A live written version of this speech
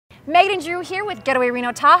Megan and Drew here with Getaway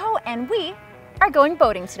Reno Tahoe, and we are going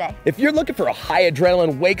boating today. If you're looking for a high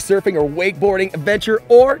adrenaline wake surfing or wakeboarding adventure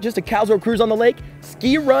or just a casual cruise on the lake,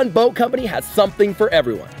 Ski Run Boat Company has something for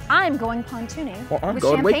everyone. I'm going pontooning. Well, I'm with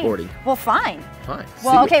going champagne. wakeboarding. Well, fine. Fine.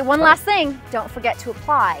 Well, okay, one last thing. Don't forget to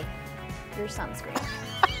apply your sunscreen.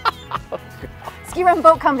 Ski Run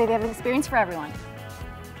Boat Company, they have an experience for everyone.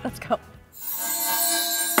 Let's go.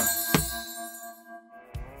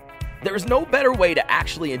 There's no better way to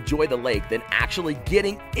actually enjoy the lake than actually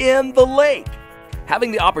getting in the lake.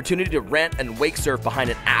 Having the opportunity to rent and wake surf behind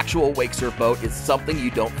an actual wake surf boat is something you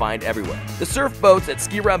don't find everywhere. The surf boats at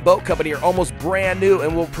Ski Run Boat Company are almost brand new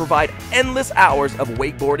and will provide endless hours of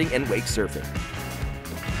wakeboarding and wake surfing.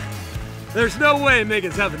 There's no way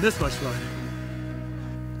Megan's having this much fun.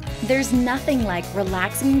 There's nothing like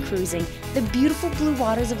relaxing and cruising the beautiful blue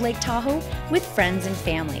waters of Lake Tahoe with friends and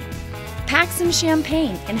family. Pack some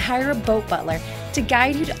champagne and hire a boat butler to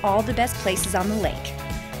guide you to all the best places on the lake.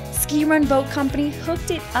 Ski Run Boat Company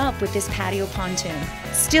hooked it up with this patio pontoon.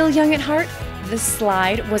 Still young at heart, the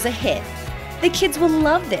slide was a hit. The kids will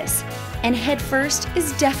love this, and head first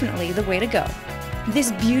is definitely the way to go.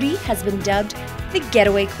 This beauty has been dubbed the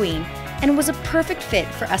Getaway Queen and was a perfect fit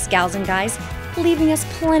for us gals and guys, leaving us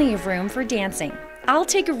plenty of room for dancing. I'll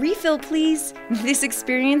take a refill, please. This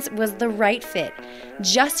experience was the right fit.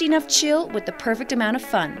 Just enough chill with the perfect amount of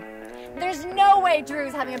fun. There's no way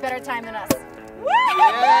Drew's having a better time than us. Woo!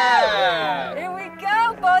 Yeah! Here we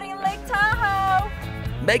go, boating in Lake Tahoe.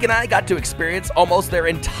 Meg and I got to experience almost their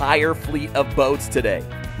entire fleet of boats today.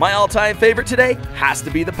 My all-time favorite today has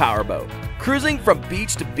to be the powerboat. Cruising from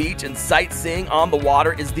beach to beach and sightseeing on the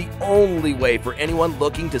water is the only way for anyone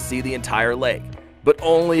looking to see the entire lake. But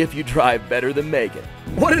only if you drive better than Megan.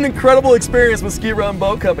 What an incredible experience with Ski Run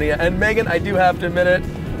Boat Company. And Megan, I do have to admit it,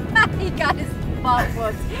 He got his butt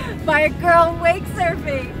whooped by a girl wake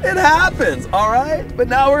surfing. it happens, all right? But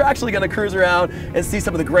now we're actually gonna cruise around and see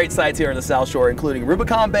some of the great sights here in the South Shore, including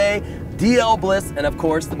Rubicon Bay, DL Bliss, and of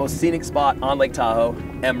course, the most scenic spot on Lake Tahoe,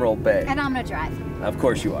 Emerald Bay. And I'm gonna drive. Of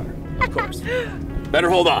course you are, of course. Better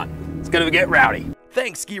hold on, it's gonna get rowdy.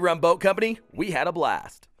 Thanks, Ski Run Boat Company. We had a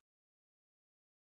blast.